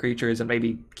happens on your creatures and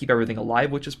maybe keep everything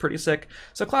alive, which is pretty sick.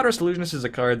 So Cloud Rest Illusionist is a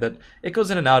card that it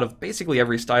goes in and out of basically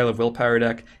every style of Willpower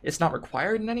deck. It's not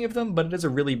required in any of them, but it is a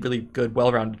really, really good,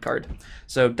 well-rounded card.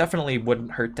 So definitely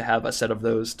wouldn't hurt to have a set of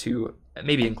those to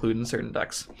maybe include in certain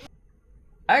decks.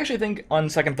 I actually think, on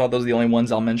second thought, those are the only ones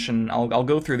I'll mention. I'll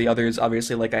go through the others,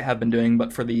 obviously, like I have been doing,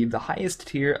 but for the highest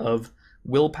tier of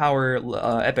Willpower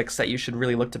epics that you should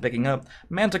really look to picking up,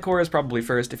 Manticore is probably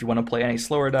first if you want to play any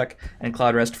slower deck, and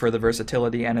Cloud Rest for the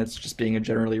versatility, and it's just being a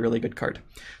generally really good card.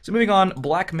 So moving on,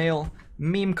 Blackmail.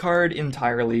 Meme card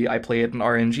entirely. I play it in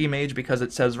RNG Mage because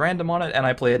it says random on it, and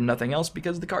I play it in nothing else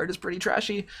because the card is pretty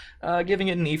trashy, giving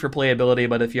it an E for playability,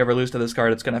 but if you ever lose to this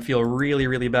card, it's going to feel really,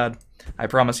 really bad. I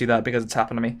promise you that because it's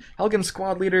happened to me. Helgen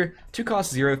Squad Leader, 2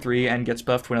 costs 0/3 and gets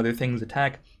buffed when other things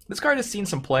attack. This card has seen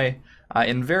some play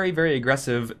in very, very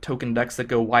aggressive token decks that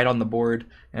go wide on the board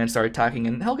and start attacking,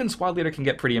 and Helgen Squad Leader can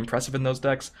get pretty impressive in those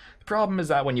decks. The problem is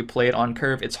that when you play it on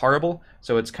curve, it's horrible,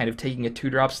 so it's kind of taking a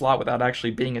 2-drop slot without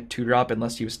actually being a 2-drop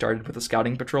unless you've started with a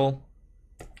Scouting Patrol.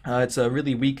 It's a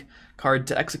really weak card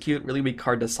to execute, really weak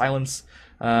card to silence.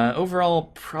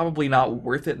 Overall, probably not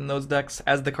worth it in those decks.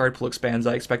 As the card pool expands,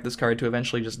 I expect this card to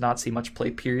eventually just not see much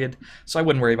play, period, so I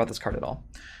wouldn't worry about this card at all.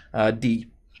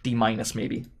 D minus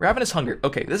maybe. Ravenous Hunger.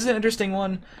 Okay, this is an interesting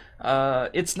one.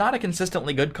 It's not a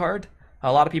consistently good card.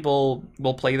 A lot of people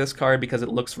will play this card because it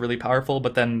looks really powerful,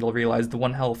 but then they'll realize the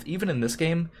 1 health, even in this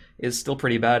game, is still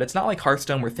pretty bad. It's not like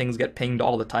Hearthstone where things get pinged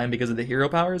all the time because of the hero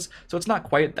powers, so it's not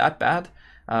quite that bad.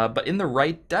 But in the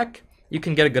right deck, you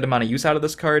can get a good amount of use out of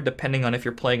this card, depending on if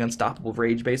you're playing Unstoppable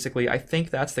Rage, basically. I think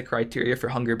that's the criteria for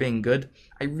Hunger being good.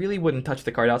 I really wouldn't touch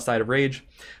the card outside of Rage,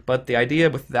 but the idea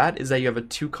with that is that you have a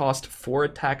 2-cost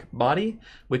 4-attack body,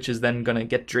 which is then going to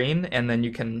get drained, and then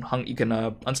you can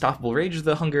Unstoppable Rage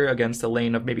the Hunger against a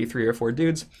lane of maybe 3 or 4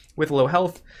 dudes with low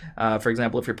health. For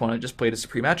example, if your opponent just played a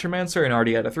Supreme Atromancer and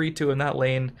already had a 3-2 in that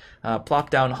lane, plop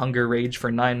down Hunger Rage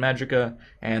for 9 Magicka,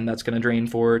 and that's going to drain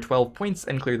for 12 points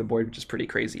and clear the board, which is pretty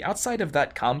crazy. Outside of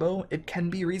that combo, it can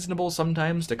be reasonable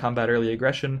sometimes to combat early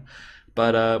aggression,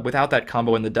 but without that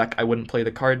combo in the deck, I wouldn't play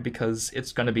the card because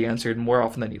it's going to be answered more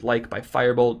often than you'd like by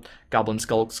Firebolt, Goblin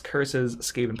Skulks, Curses,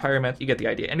 Skaven Pyromancer. You get the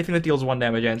idea. Anything that deals 1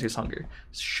 damage answers Hunger.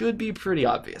 Should be pretty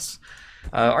obvious.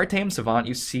 Artame Savant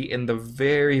you see in the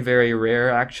very, very rare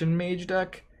Action Mage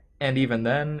deck, and even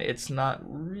then, it's not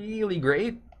really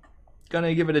great.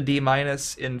 Gonna give it a D-.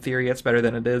 In theory, it's better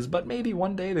than it is, but maybe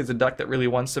one day there's a deck that really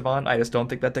wants Savant. I just don't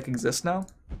think that deck exists now.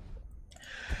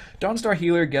 Dawnstar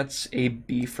Healer gets a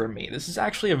B for me. This is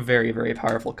actually a very, very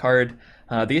powerful card.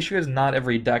 The issue is not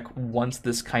every deck wants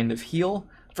this kind of heal.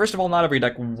 First of all, not every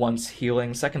deck wants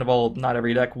healing. Second of all, not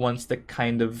every deck wants the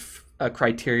kind of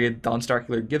criteria Dawnstar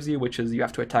Healer gives you, which is you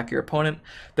have to attack your opponent.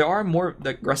 There are more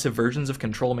aggressive versions of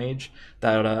Control Mage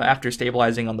that, after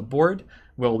stabilizing on the board,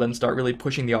 will then start really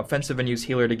pushing the offensive and use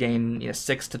Healer to gain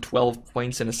 6 to 12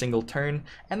 points in a single turn,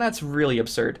 and that's really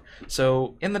absurd.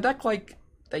 So in the deck like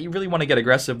that you really want to get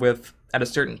aggressive with at a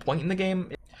certain point in the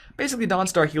game, basically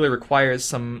Dawnstar Healer requires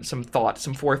some thought,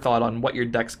 some forethought on what your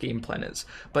deck's game plan is.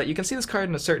 But you can see this card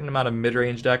in a certain amount of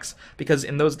mid-range decks, because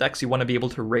in those decks you want to be able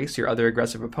to race your other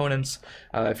aggressive opponents.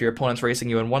 If your opponent's racing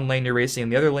you in one lane, you're racing in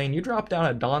the other lane, you drop down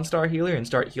a Dawnstar Healer and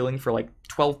start healing for like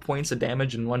 12 points of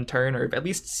damage in one turn, or at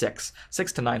least 6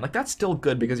 to 9. Like, that's still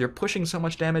good because you're pushing so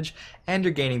much damage and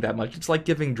you're gaining that much. It's like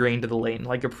giving Drain to the lane,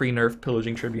 like a pre-nerf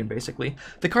Pillaging Tribune, basically.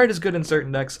 The card is good in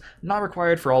certain decks, not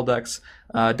required for all decks.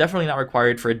 Definitely not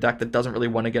required for a deck that doesn't really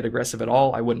want to get aggressive at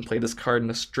all. I wouldn't play this card in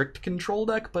a strict control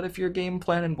deck, but if your game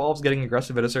plan involves getting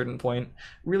aggressive at a certain point,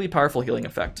 really powerful healing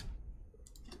effect.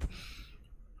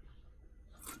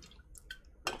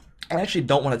 I actually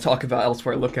don't want to talk about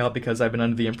Elsewhere Lookout because I've been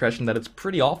under the impression that it's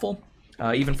pretty awful,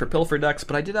 even for Pilfer decks,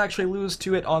 but I did actually lose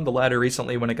to it on the ladder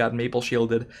recently when it got Maple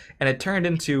Shielded, and it turned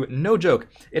into, no joke,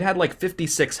 it had like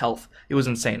 56 health. It was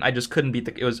insane. I just couldn't beat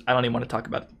I don't even want to talk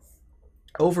about it.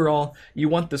 Overall, you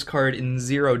want this card in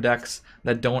 0 decks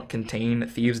that don't contain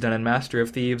Thieves' Den and Master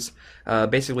of Thieves.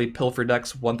 Basically, Pilfer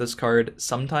decks want this card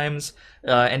sometimes,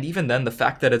 and even then, the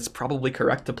fact that it's probably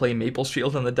correct to play Maple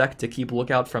Shield in the deck to keep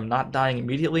Lookout from not dying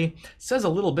immediately says a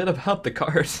little bit about the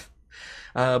card.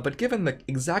 But given the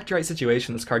exact right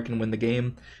situation, this card can win the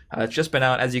game. It's just been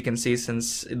out, as you can see,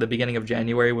 since the beginning of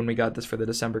January when we got this for the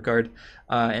December card,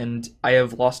 and I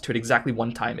have lost to it exactly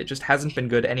 1 time. It just hasn't been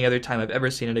good any other time I've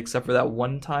ever seen it except for that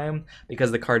 1 time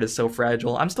because the card is so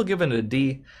fragile. I'm still giving it a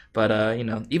D, but you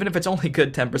know, even if it's only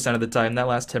good 10% of the time, that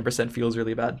last 10% feels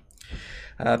really bad.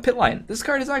 Pit Line. This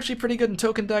card is actually pretty good in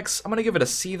token decks. I'm going to give it a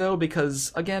C though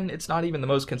because, again, it's not even the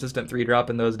most consistent 3-drop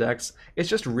in those decks. It's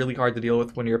just really hard to deal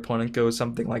with when your opponent goes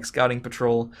something like Scouting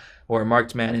Patrol or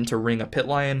Marked Man into ring a Pit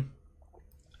Lion.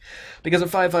 Because a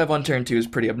 5/5 on turn 2 is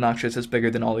pretty obnoxious, it's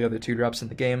bigger than all the other 2-drops in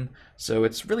the game, so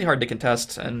it's really hard to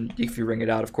contest, and if you ring it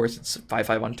out, of course, it's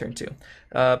 5/5 on turn 2.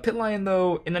 Pit Lion,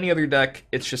 though, in any other deck,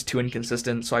 it's just too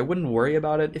inconsistent, so I wouldn't worry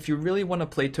about it. If you really want to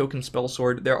play Token Spell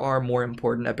Sword, there are more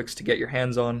important epics to get your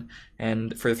hands on,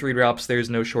 and for 3-drops,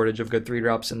 there's no shortage of good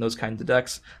 3-drops in those kinds of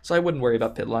decks, so I wouldn't worry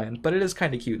about Pit Lion, but it is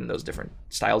kind of cute in those different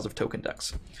styles of token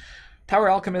decks. Tower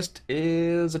Alchemist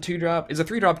is a 2-drop, is a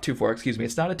 3-drop 2/4, excuse me,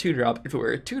 it's not a 2-drop. If it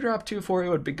were a 2-drop 2/4, it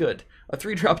would be good. A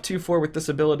 3-drop 2/4 with this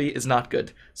ability is not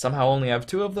good. Somehow only have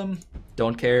 2 of them,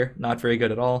 don't care, not very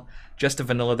good at all. Just a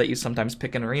vanilla that you sometimes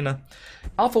pick in Arena.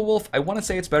 Alpha Wolf, I want to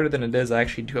say it's better than it is, I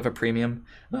actually do have a premium.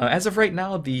 As of right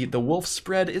now, the Wolf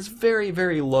spread is very,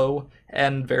 very low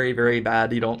and very, very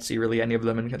bad. You don't see really any of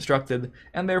them in Constructed,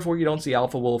 and therefore you don't see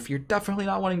Alpha Wolf. You're definitely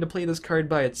not wanting to play this card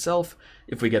by itself.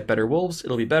 If we get better Wolves,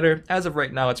 it'll be better. As of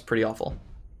right now, it's pretty awful.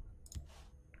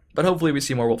 But hopefully we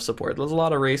see more Wolf support. There's a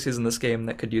lot of races in this game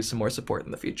that could use some more support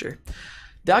in the future.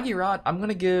 Doggy Rot, I'm going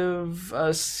to give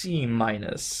a C-.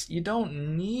 You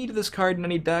don't need this card in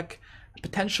any deck.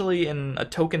 Potentially in a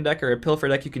token deck or a pilfer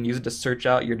deck, you can use it to search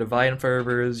out your Divine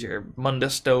Fervors, your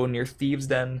Mundus Stone, your Thieves'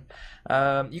 Den.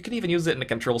 You can even use it in a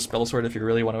control spell sword if you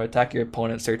really want to attack your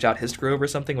opponent, search out Hist Grove or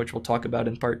something, which we'll talk about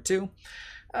in part 2.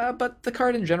 But the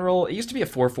card in general, it used to be a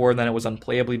 4/4 and then it was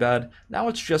unplayably bad. Now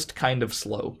it's just kind of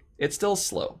slow. It's still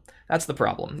slow. That's the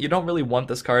problem. You don't really want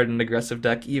this card in an aggressive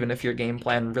deck, even if your game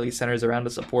plan really centers around a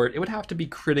support. It would have to be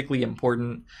critically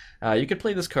important. You could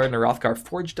play this card in a Rothgar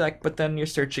Forge deck, but then you're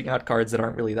searching out cards that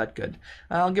aren't really that good.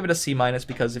 I'll give it a C-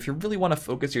 because if you really want to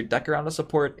focus your deck around a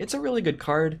support, it's a really good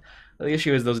card. The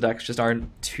issue is those decks just aren't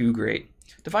too great.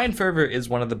 Divine Fervor is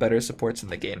one of the better supports in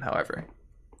the game, however.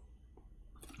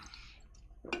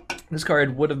 This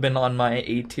card would have been on my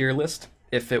A tier list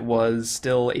if it was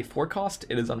still a 4-cost.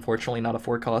 It is unfortunately not a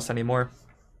 4-cost anymore.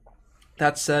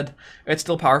 That said, it's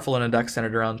still powerful in a deck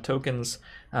centered around tokens.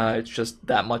 It's just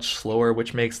that much slower,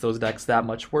 which makes those decks that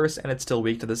much worse, and it's still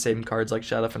weak to the same cards like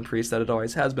Shadow and Priest that it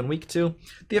always has been weak to.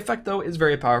 The effect, though, is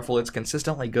very powerful. It's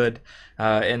consistently good,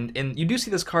 and you do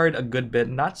see this card a good bit,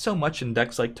 not so much in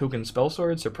decks like Token Spell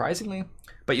Sword, surprisingly,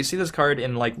 but you see this card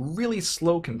in like really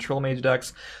slow control mage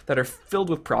decks that are filled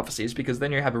with prophecies, because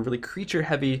then you have a really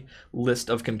creature-heavy list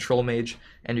of control mage,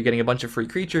 and you're getting a bunch of free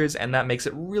creatures, and that makes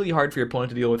it really hard for your opponent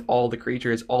to deal with all the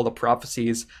creatures, all the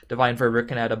prophecies. Divine Fervor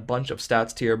can add a bunch of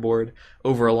stats to your board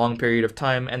over a long period of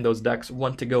time, and those decks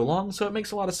want to go long, so it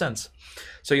makes a lot of sense.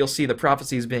 So you'll see the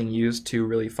prophecies being used to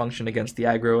really function against the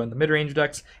aggro and the mid-range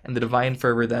decks, and the Divine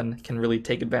Fervor then can really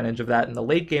take advantage of that in the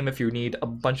late game if you need a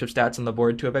bunch of stats on the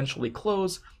board to eventually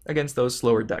close against those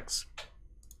slower decks.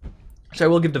 So I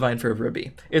will give Divine Fervor a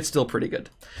B. It's still pretty good.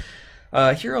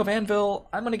 Hero of Anvil,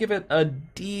 I'm going to give it a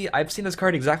D. I've seen this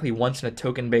card exactly once in a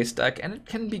token-based deck, and it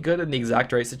can be good in the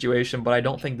exact right situation, but I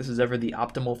don't think this is ever the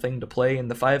optimal thing to play in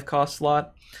the 5-cost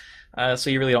slot. So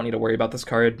you really don't need to worry about this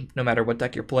card, no matter what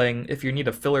deck you're playing. If you need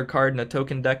a filler card in a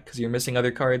token deck because you're missing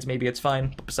other cards, maybe it's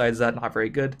fine, but besides that, not very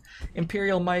good.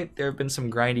 Imperial Might, there have been some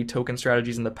grindy token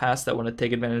strategies in the past that want to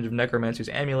take advantage of Necromancer's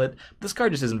Amulet. This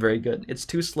card just isn't very good. It's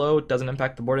too slow, it doesn't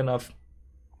impact the board enough.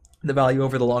 The value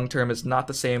over the long term is not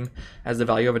the same as the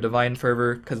value of a Divine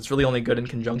Fervor, because it's really only good in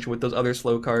conjunction with those other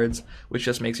slow cards, which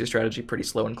just makes your strategy pretty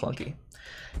slow and clunky.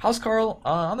 Housecarl,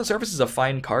 on the surface, is a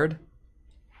fine card.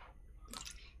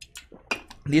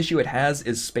 The issue it has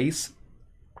is space.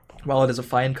 While it is a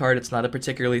fine card, it's not a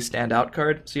particularly standout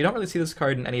card, so you don't really see this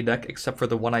card in any deck except for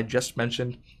the one I just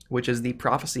mentioned, which is the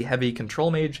Prophecy-heavy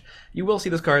Control Mage. You will see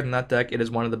this card in that deck. It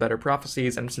is one of the better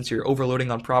prophecies, and since you're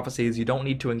overloading on prophecies, you don't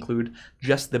need to include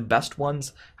just the best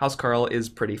ones. Housecarl is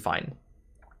pretty fine.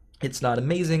 It's not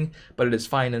amazing, but it is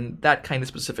fine in that kind of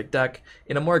specific deck.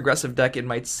 In a more aggressive deck, it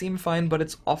might seem fine, but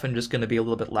it's often just going to be a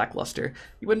little bit lackluster.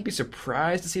 You wouldn't be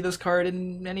surprised to see this card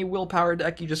in any willpower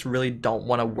deck. You just really don't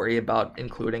want to worry about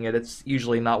including it. It's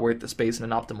usually not worth the space in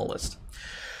an optimal list.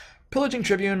 Pillaging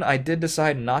Tribune, I did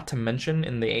decide not to mention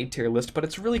in the A tier list, but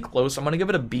it's really close. I'm going to give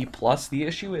it a B+. The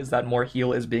issue is that more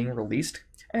heal is being released,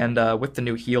 and with the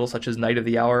new heal, such as Knight of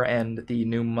the Hour and the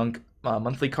new Monk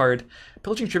monthly card,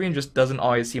 Pillaging Tribune just doesn't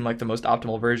always seem like the most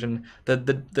optimal version.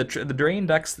 The drain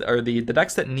decks, or the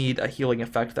decks that need a healing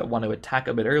effect that want to attack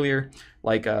a bit earlier,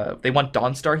 like they want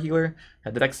Dawnstar Healer.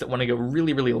 The decks that want to go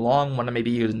really, really long want to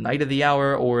maybe use Knight of the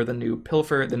Hour or the new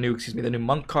the new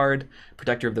Monk card,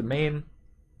 Protector of the Main.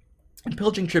 And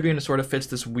Pillaging Tribune sort of fits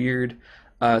this weird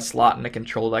slot in a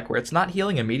control deck where it's not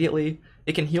healing immediately,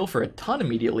 It can heal for a ton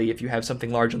immediately if you have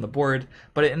something large on the board,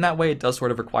 but in that way it does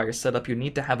sort of require setup. You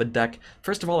need to have a deck.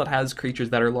 First of all, it has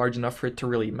creatures that are large enough for it to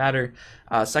really matter.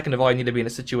 Second of all, you need to be in a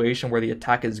situation where the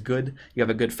attack is good. You have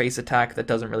a good face attack that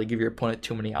doesn't really give your opponent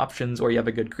too many options, or you have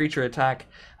a good creature attack.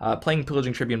 Playing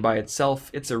Pillaging Tribune by itself,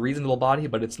 it's a reasonable body,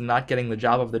 but it's not getting the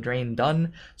job of the drain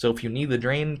done. So if you need the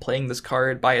drain, playing this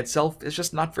card by itself is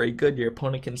just not very good. Your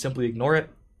opponent can simply ignore it.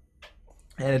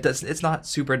 And it's not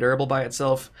super durable by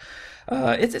itself.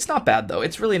 It's not bad, though.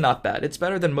 It's really not bad. It's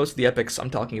better than most of the epics I'm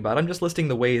talking about. I'm just listing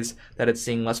the ways that it's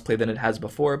seeing less play than it has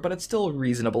before, but it's still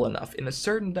reasonable enough. In a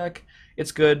certain deck,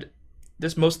 it's good.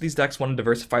 Most of these decks want to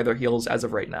diversify their heals as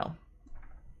of right now.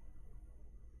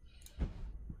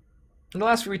 And the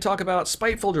last we talk about,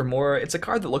 Spiteful Dremora. It's a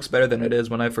card that looks better than it is.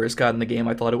 When I first got in the game,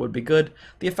 I thought it would be good.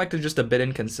 The effect is just a bit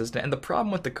inconsistent, and the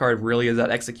problem with the card really is that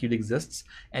Execute exists,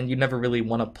 and you never really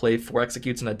want to play 4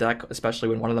 Executes in a deck, especially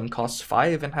when one of them costs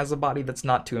 5 and has a body that's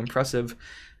not too impressive.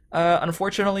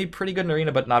 Unfortunately, pretty good in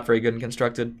Arena, but not very good in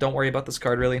Constructed. Don't worry about this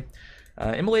card, really.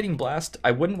 Immolating Blast,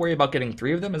 I wouldn't worry about getting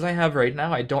 3 of them as I have right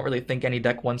now. I don't really think any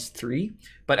deck wants 3,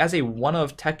 but as a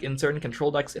one-of tech in certain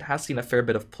control decks, it has seen a fair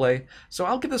bit of play. So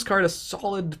I'll give this card a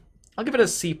solid, I'll give it a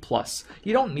C+.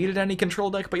 You don't need it in any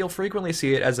control deck, but you'll frequently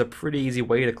see it as a pretty easy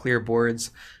way to clear boards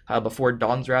before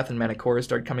Dawn's Wrath and Manacora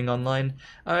start coming online.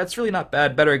 It's really not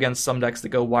bad, better against some decks that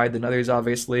go wide than others,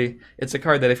 obviously. It's a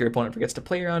card that if your opponent forgets to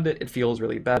play around it, it feels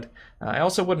really bad. I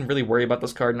also wouldn't really worry about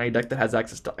this card in any deck that has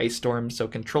access to Ice Storm, so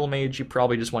Control Mage, you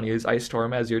probably just want to use Ice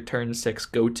Storm as your turn 6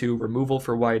 go-to removal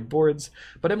for wide boards,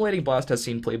 but Immolating Blast has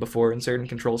seen play before in certain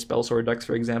control spell sword decks,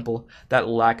 for example, that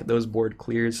lack those board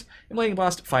clears. Immolating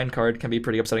Blast, fine card, can be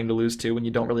pretty upsetting to lose to when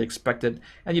you don't really expect it,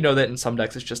 and you know that in some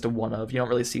decks it's just a one-of. You don't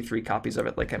really see 3 copies of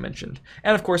it, like I mentioned.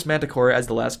 And of course, Manticora as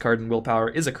the last card in Willpower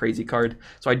is a crazy card,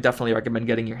 so I definitely recommend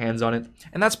getting your hands on it.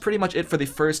 And that's pretty much it for the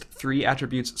first 3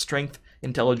 attributes: Strength,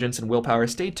 Intelligence, and Willpower.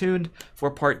 Stay tuned.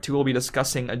 For part 2, we'll be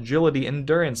discussing Agility,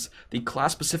 Endurance, the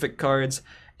class-specific cards,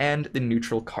 and the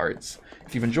neutral cards.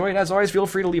 If you've enjoyed, as always, feel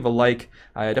free to leave a like.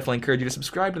 I definitely encourage you to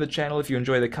subscribe to the channel if you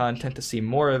enjoy the content to see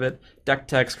more of it. Deck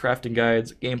techs, crafting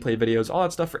guides, gameplay videos, all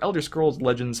that stuff for Elder Scrolls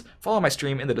Legends. Follow my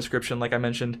stream in the description like I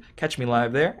mentioned. Catch me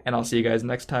live there, and I'll see you guys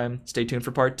next time. Stay tuned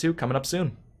for part 2, coming up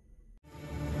soon.